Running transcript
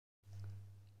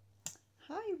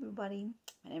everybody,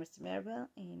 my name is Maribel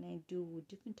and I do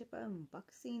different type of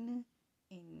unboxing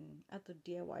and other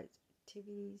DIY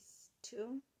activities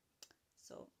too.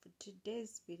 So for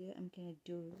today's video I'm gonna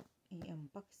do a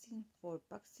unboxing for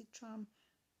BoxyCharm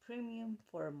Premium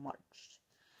for March,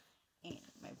 and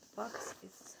my box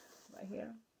is right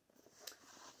here.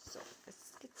 So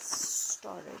let's get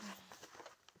started.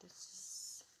 This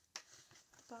is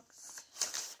the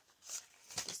box.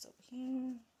 Put this over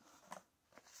here.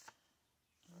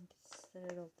 And this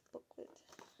little booklet.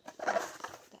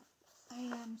 The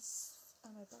items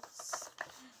on my box.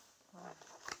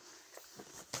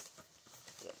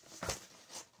 Good.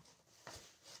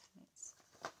 Nice.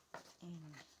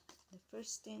 And the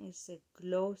first thing is a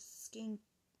Glow Skin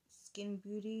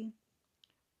Beauty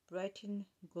Brighten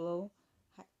Glow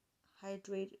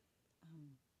Hydrate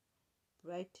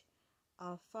Bright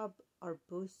Alpha or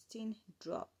Boosting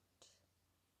Drop.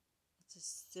 It's a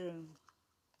serum.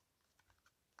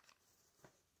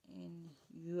 And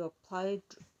you apply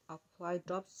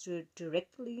drops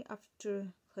directly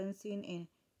after cleansing and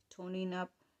toning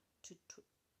up to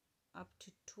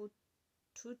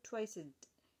twice a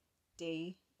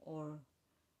day, or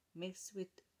mix with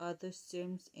other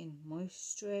serums and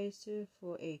moisturizer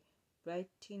for a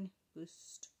brightening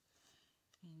boost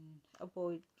and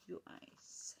avoid your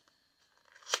eyes.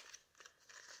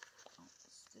 Oh,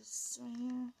 what's this right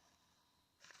here?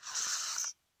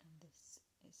 And this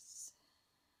is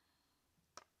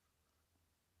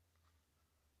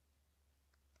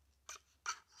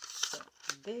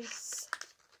This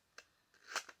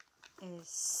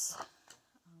is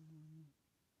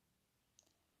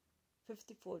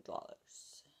 $54.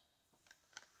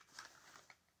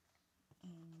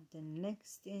 And the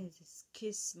next thing is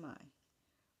Kiss My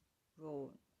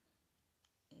Ròen.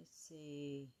 It's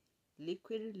a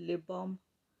liquid lip balm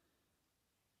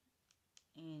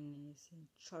and it's in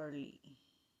Charlie,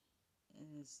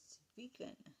 and it's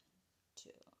vegan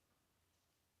too.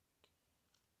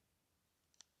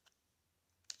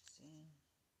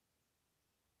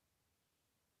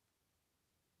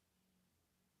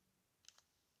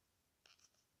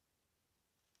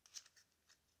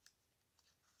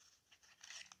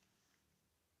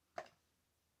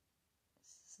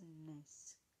 This is a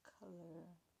nice color.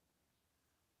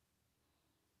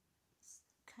 It's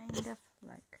kind of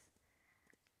like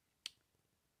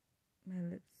my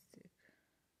lipstick.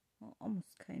 Well,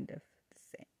 almost kind of the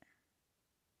same.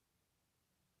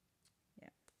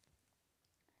 Yeah.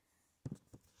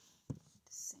 The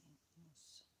same.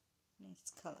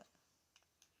 Nice color.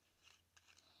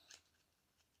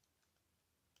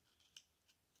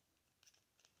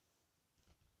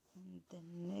 And the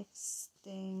next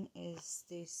thing is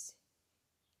this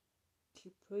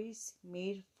kypris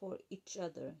made for each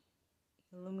other.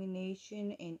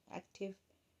 Illuminating and Active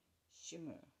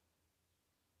Shimmer.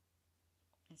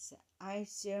 It's an eye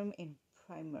serum and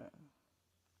primer.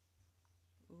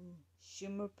 Ooh.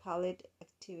 Shimmer palette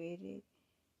activated.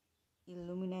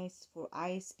 Illuminates for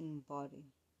eyes and body.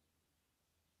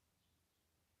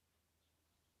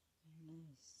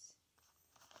 Nice.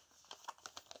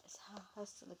 It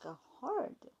has like a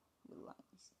hard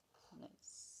lines.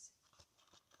 Nice.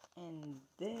 And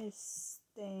this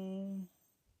thing,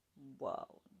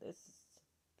 wow, this is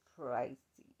pricey.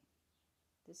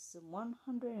 This is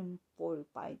 $145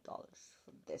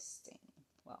 for this thing.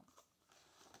 Wow,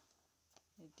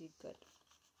 they did good.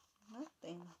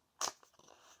 Nothing.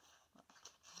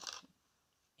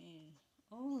 And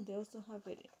oh, they also have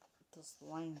it, those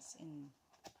lines in.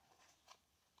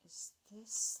 Is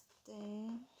this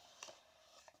thing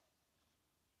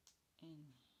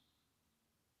and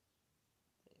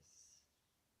this.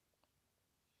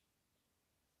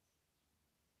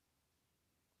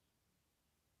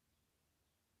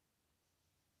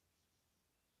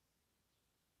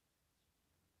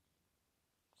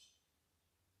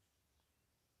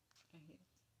 Right here.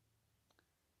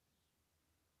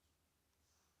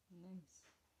 Nice.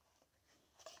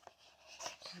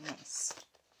 Nice.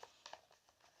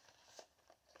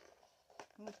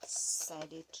 I'm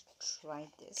excited to try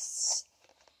this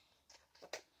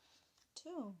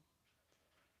too.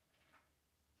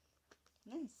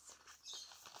 Nice.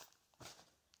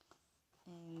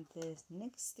 And the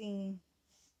next thing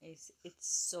is, it's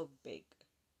so big.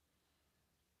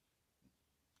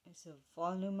 It's a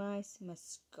Volumizing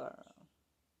Mascara.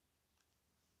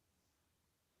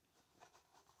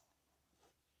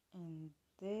 And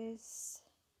this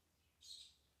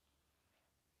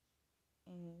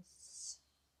is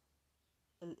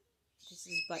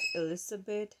by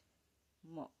Elizabeth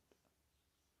Moth,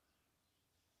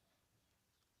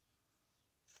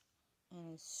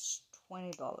 and it's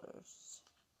 $20.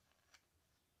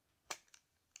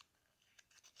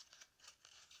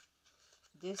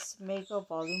 This Mega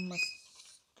Volume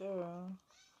Mascara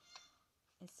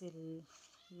is a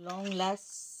long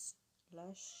lash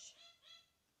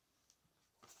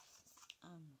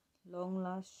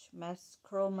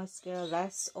curl mascara.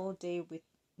 Lasts all day with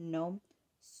no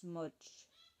smudge.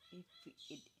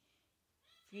 It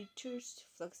features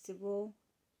flexible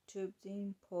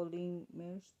tubing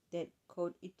polymers that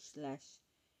coat each lash,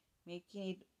 making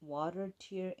it water,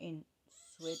 tear, and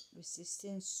sweat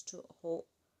resistant to hold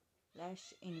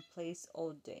lash in place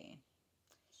all day.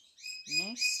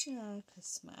 Next to that,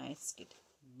 because my eyes get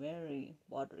very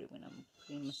watery when I'm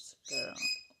putting mascara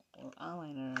or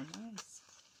eyeliner on my eyes,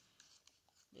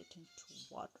 they tend to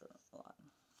water a lot.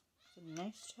 So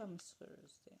next to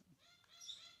mascaras then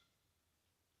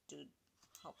do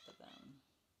help for them,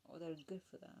 or they're good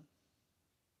for them.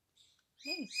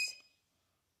 Nice.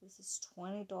 This is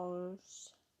 $20.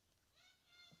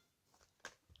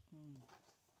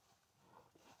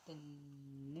 The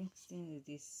next thing is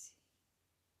this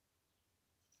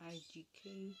IGK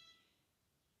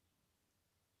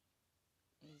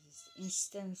is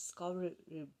instant scalp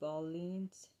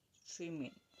rebalancing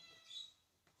treatment.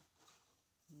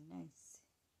 Nice.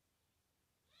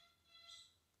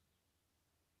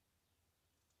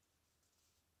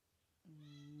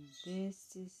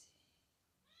 This is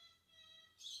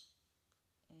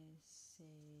a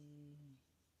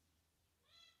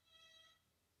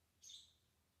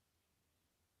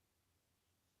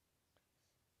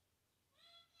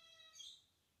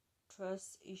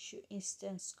trust issue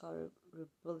instant scalp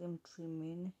rebalancing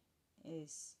treatment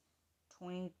is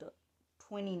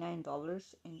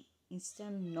 $29, and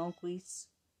instant no grease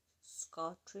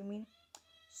scalp treatment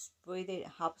spray that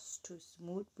helps to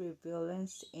smooth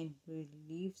rebalance and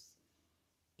relieves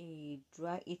a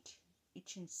dry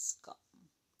itching scalp.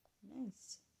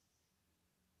 Nice.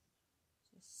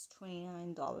 It's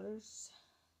 $29.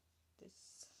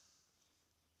 This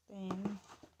thing,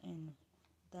 and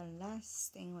the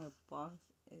last thing I bought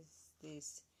is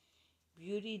this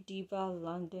Beauty Diva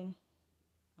London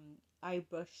eye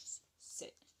brush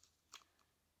set.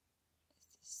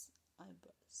 This eye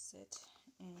brush set,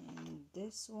 and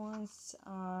these ones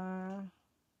are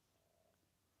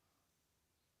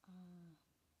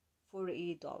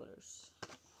 $48.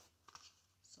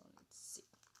 So let's see.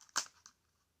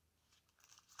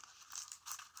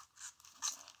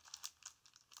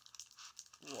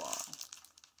 Wow.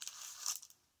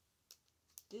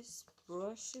 These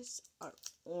brushes are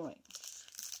orange.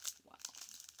 Wow.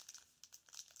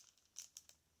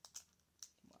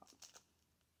 Wow.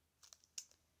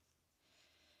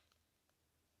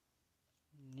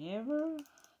 Never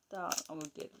thought I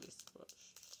would get this brush.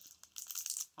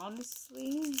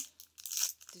 Honestly,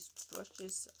 these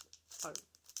brushes are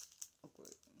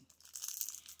great.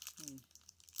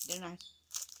 They're not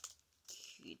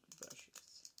cute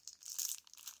brushes.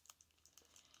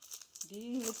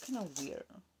 They look kind of weird.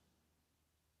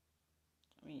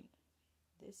 I mean,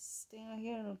 this thing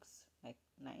here looks like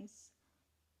nice,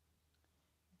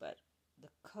 but the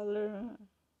color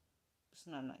is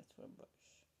not nice for a brush.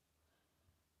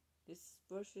 This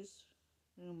brushes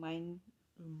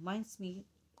reminds me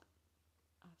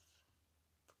of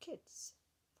kids,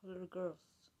 for little girls.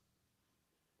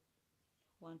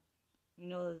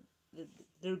 The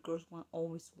little girls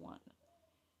always want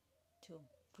to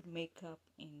put makeup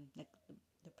in, like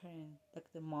the parent,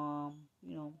 like the mom,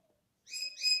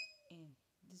 and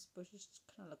this brush is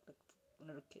kind of look like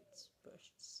little kids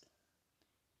brushes,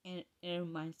 and it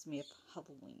reminds me of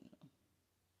Halloween,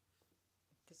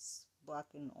 because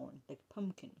black and orange, like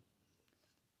pumpkin.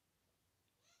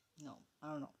 No, I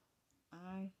don't know.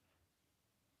 I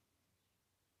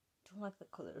don't like the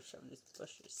colors of these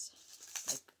brushes.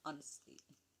 Like, honestly,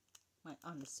 my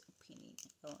honest opinion,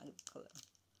 I don't like the color.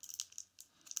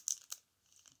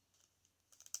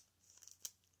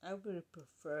 I would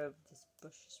prefer if this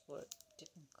brushes were a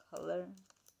different color,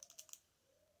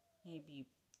 maybe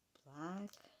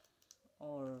black,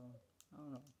 or I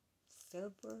don't know,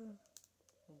 silver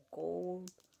or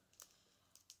gold,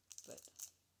 but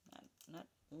not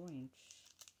orange.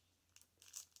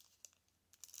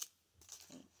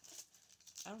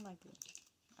 I don't like it.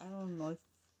 I don't know if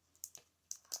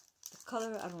the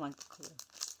color, I don't like the color,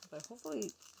 but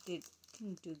hopefully they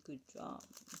can do a good job.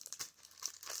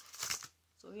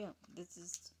 So yeah, this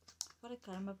is what I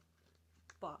got in my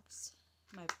box,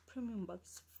 my premium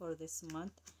box for this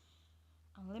month.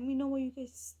 Let me know what you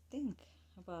guys think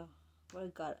about what I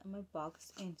got in my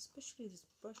box, and especially these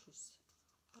brushes.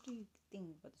 What do you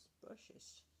think about these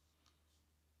brushes?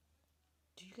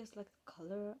 Do you guys like the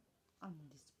color on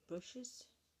these brushes?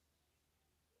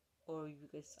 Or you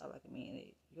guys are like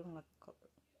me, you don't like the color?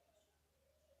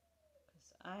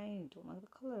 Because I don't like the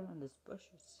color on these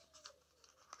brushes.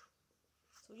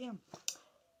 So yeah,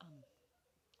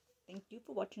 thank you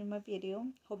for watching my video.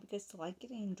 Hope you guys like it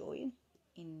and enjoy it,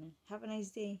 and have a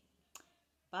nice day.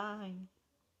 Bye.